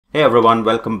Hey everyone,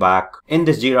 welcome back. In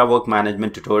this Jira Work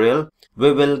Management tutorial,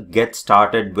 we will get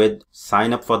started with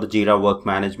sign up for the Jira Work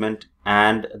Management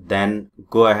and then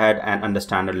go ahead and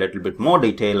understand a little bit more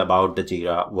detail about the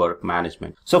Jira Work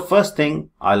Management. So first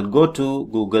thing, I'll go to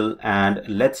Google and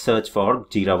let's search for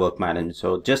Jira Work Management.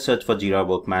 So just search for Jira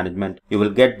Work Management. You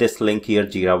will get this link here,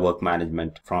 Jira Work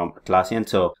Management from Atlassian.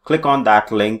 So click on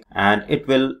that link and it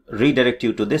will redirect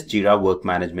you to this Jira Work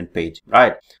Management page,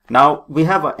 right? Now we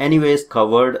have anyways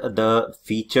covered the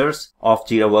features of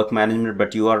Jira Work Management,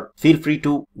 but feel free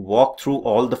to walk through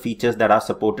all the features that are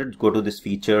supported. Go to this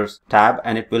features tab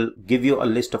and it will give you a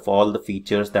list of all the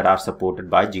features that are supported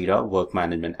by Jira Work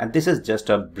Management. And this is just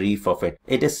a brief of it.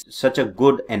 It is such a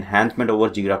good enhancement over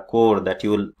Jira Core that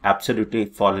you will absolutely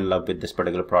fall in love with this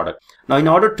particular product. Now, in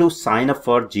order to sign up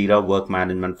for Jira Work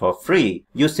Management for free,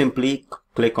 you simply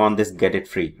click on this get it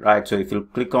free, right? So if you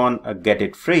click on get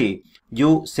it free,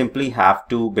 you simply have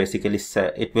to basically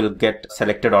it will get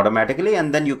selected automatically,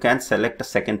 and then you can select a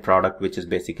second product, which is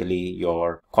basically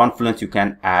your Confluence you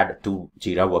can add to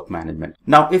Jira Work Management.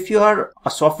 Now, if you are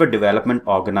a software development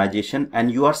organization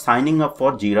and you are signing up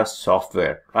for Jira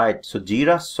Software, right? So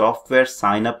Jira Software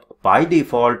sign up by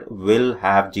default will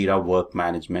have Jira Work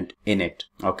Management in it.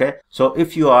 Okay, so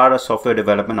if you are a software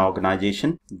development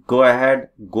organization, go ahead,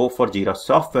 go for Jira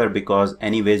Software, because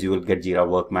anyways you will get Jira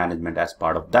Work Management as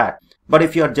part of that. But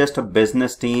if you are just a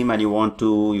business team and you want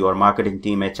to, your marketing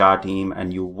team, HR team,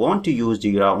 and you want to use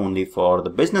Jira only for the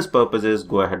business purposes,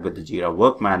 go ahead with the Jira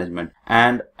Work Management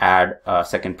and add a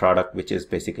second product, which is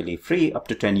basically free up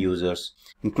to 10 users.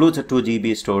 Includes a 2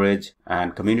 GB storage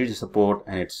and community support,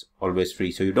 and it's always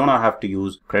free. So you do not have to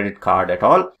use credit card at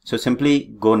all. So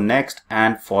simply go next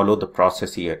and follow the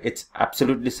process here. It's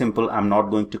absolutely simple. I'm not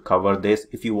going to cover this.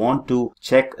 If you want to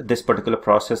check this particular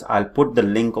process, I'll put the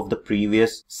link of the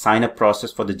previous sign up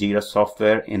process for the Jira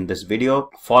Software in this video.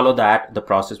 Follow that. The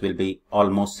process will be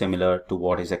almost similar to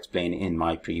what is explained in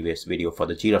my previous video for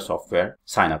the Jira Software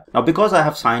sign up. Now, because I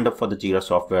have signed up for the Jira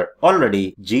Software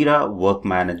already, Jira Work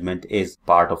Management is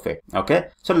part of it. Okay,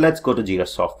 so let's go to Jira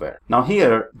Software. Now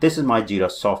here, this is my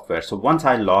Jira Software. So once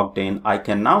I logged in, I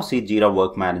can now see Jira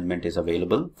Work Management is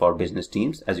available for business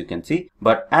teams, as you can see.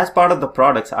 But as part of the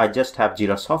products, I just have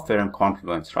Jira Software and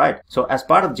Confluence, right? So as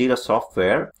part of Jira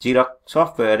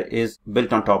Software is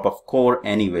built on top of Core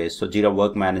anyways. So Jira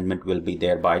Work Management will be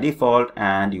there by default,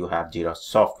 and you have Jira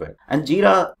Software. And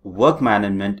Jira Work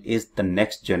Management is the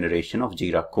next generation of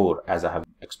Jira Core, as I have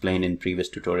explained in previous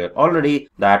tutorial already,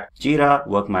 that Jira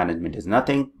Work Management is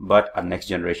nothing but a next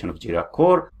generation of Jira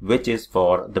Core, which is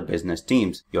for the business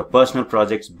teams, your personal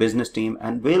projects, business team.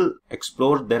 And we'll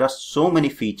explore, there are so many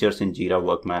features in Jira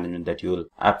Work Management that you will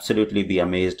absolutely be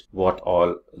amazed what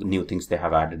all new things they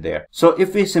have added there. So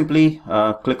if we simply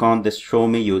click on this show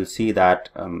me, you will see that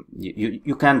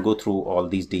you can go through all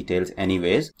these details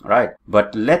anyways, right?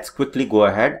 But let's quickly go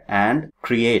ahead and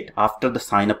create after the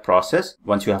sign up process.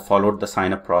 Once you have followed the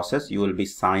sign up process, you will be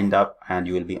signed up and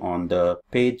you will be on the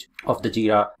page of the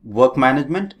Jira Work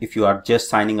Management if you are just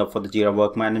signing up for the Jira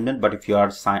Work Management. But if you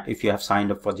have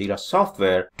signed up for Jira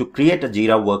Software, to create a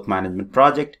Jira Work Management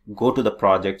project, go to the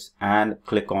projects and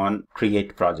click on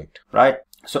create project, right?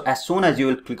 So as soon as you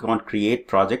will click on create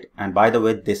project, and by the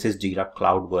way, this is Jira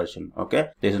Cloud version. Okay,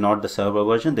 this is not the server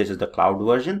version, this is the cloud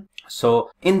version.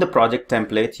 So in the project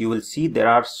templates, you will see there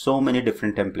are so many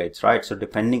different templates, right? So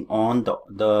depending on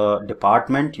the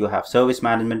department, you have service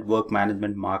management, work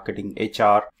management, marketing,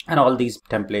 HR, and all these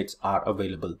templates are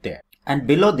available there. And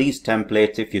below these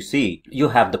templates, if you see, you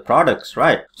have the products,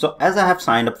 right? So as I have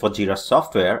signed up for Jira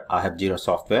Software, I have Jira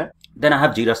Software. Then I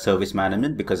have Jira Service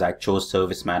Management because I chose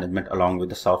Service Management along with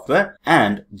the software,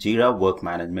 and Jira Work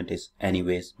Management is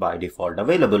anyways by default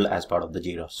available as part of the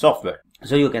Jira Software.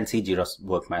 So you can see Jira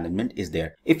Work Management is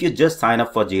there. If you just sign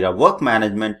up for Jira Work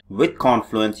Management with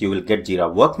Confluence, you will get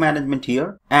Jira Work Management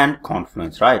here and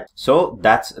Confluence, right? So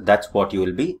that's what you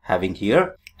will be having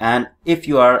here. And if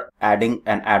you are adding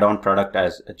an add-on product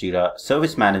as Jira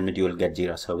Service Management, you will get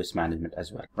Jira Service Management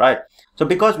as well, right? So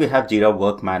because we have Jira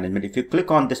Work Management, if you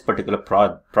click on this particular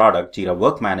product, Jira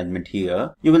Work Management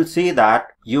here, you will see that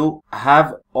you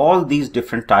have all these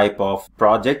different type of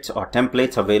projects or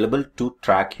templates available to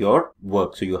track your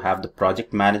work. So you have the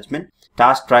project management,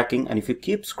 task tracking, and if you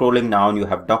keep scrolling down, you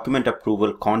have document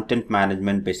approval, content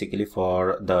management, basically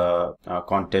for the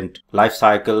content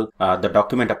lifecycle, the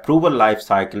document approval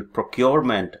lifecycle,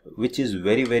 procurement, which is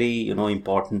very, very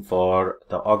important for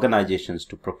the organizations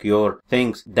to procure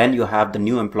things. Then you have the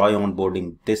new employee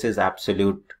onboarding. This is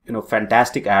absolute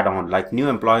fantastic add-on. Like new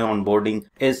employee onboarding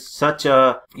is such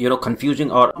a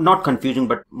confusing, or not confusing,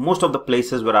 but most of the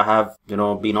places where I have been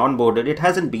onboarded, it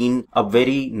hasn't been a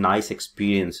very nice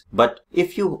experience. But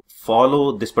if you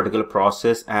follow this particular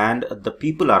process and the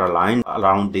people are aligned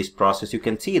around this process, you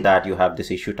can see that you have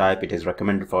this issue type, it is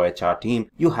recommended for HR team.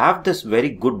 You have this very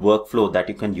good workflow that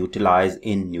you can utilize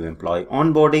in new employee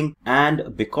onboarding.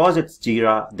 And because it's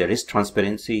Jira, there is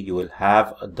transparency. You will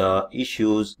have the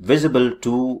issues visible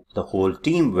to the whole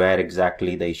team, where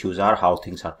exactly the issues are, how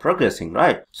things are progressing,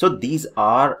 right? So these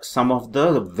are some of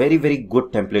the very, very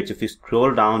good templates. If you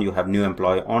scroll down, you have new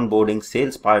employee onboarding,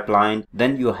 sales pipeline,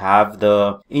 then you have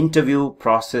the interview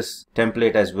process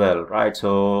template as well, right?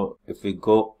 So if we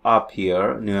go up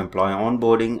here, new employee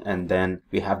onboarding, and then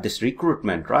we have this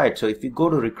recruitment, right? So if you go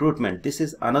to recruitment, this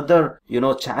is another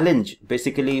challenge.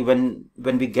 Basically, when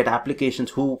we get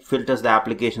applications, who filters the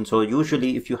application? So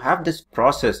usually if you have this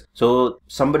process, so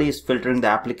somebody is filtering the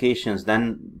applications,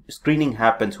 then screening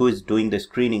happens, who is doing the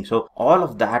screening? So all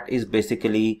of that is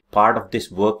basically part of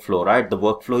this workflow, right? The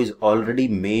workflow is already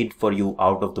made for you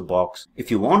out of the box.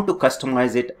 If you want to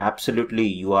customize it, absolutely,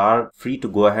 you are free to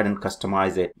go ahead and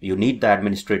customize it. You need the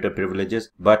administrator privileges,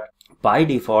 but by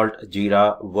default,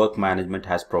 Jira Work Management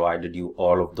has provided you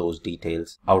all of those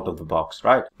details out of the box,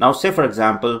 right? Now, say for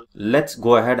example, let's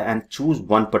go ahead and choose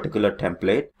one particular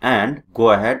template and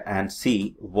go ahead and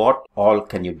see what all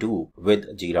can you do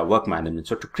with Jira Work Management.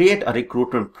 So to create a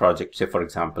recruitment project, say for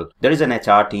example, there is an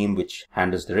HR team which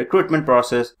handles the recruitment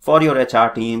process. For your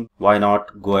HR team, why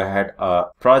not go ahead a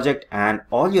project, and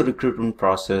all your recruitment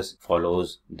process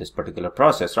follows this particular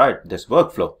process, right? This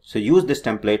workflow. So use this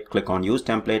template, click on use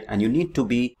template, and you need to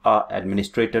be an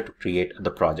administrator to create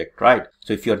the project, right?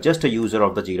 So if you're just a user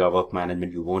of the Jira Work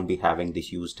Management, you won't be having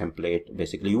this use template.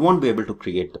 Basically, you won't be able to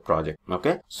create the project.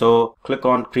 Okay, so click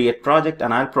on create project,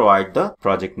 and I'll provide the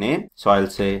project name. So I'll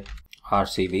say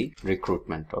RCV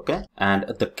recruitment. Okay, and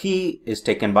the key is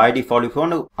taken by default. If you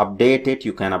want to update it,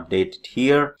 you can update it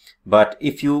here, but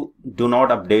if you do not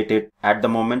update it at the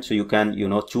moment, so you can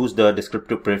choose the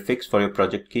descriptive prefix for your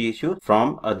project key issue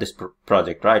from this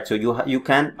project, right? So you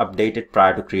can update it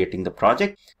prior to creating the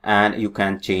project, and you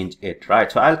can change it,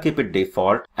 right? So I'll keep it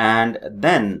default, and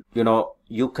then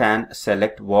you can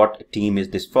select what team is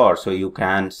this for. So you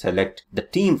can select the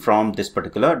team from this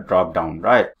particular drop down,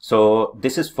 right? So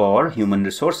this is for human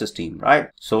resources team, right?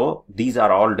 So these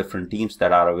are all different teams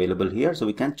that are available here. So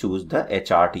we can choose the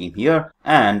HR team here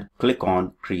and click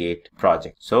on create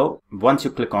project. So once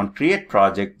you click on create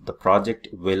project, the project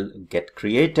will get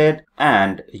created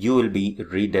and you will be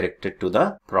redirected to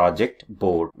the project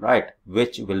board, right?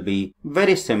 Which will be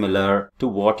very similar to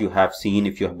what you have seen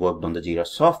if you have worked on the Jira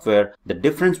software. The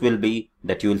difference will be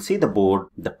that you will see the board,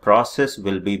 the process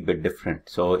will be a bit different.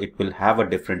 So it will have a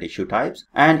different issue types,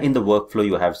 and in the workflow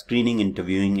you have screening,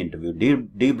 interviewing, interview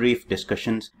debrief,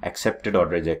 discussions, accepted or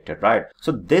rejected, right?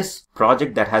 So this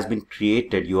project that has been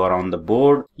created, you are on the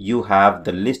board, you have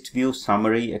the list view,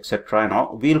 summary, etc. and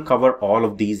all. We'll cover all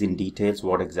of these in details,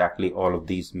 what exactly all of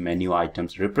these menu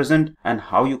items represent and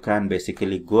how you can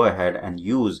basically go ahead and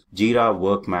use Jira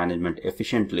Work Management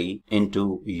efficiently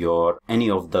into your any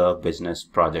of the business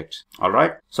projects. All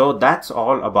right, so that's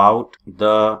all about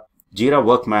the Jira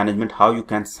Work Management, how you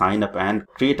can sign up and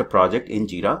create a project in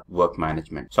Jira Work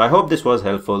Management. So I hope this was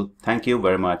helpful. Thank you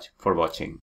very much for watching.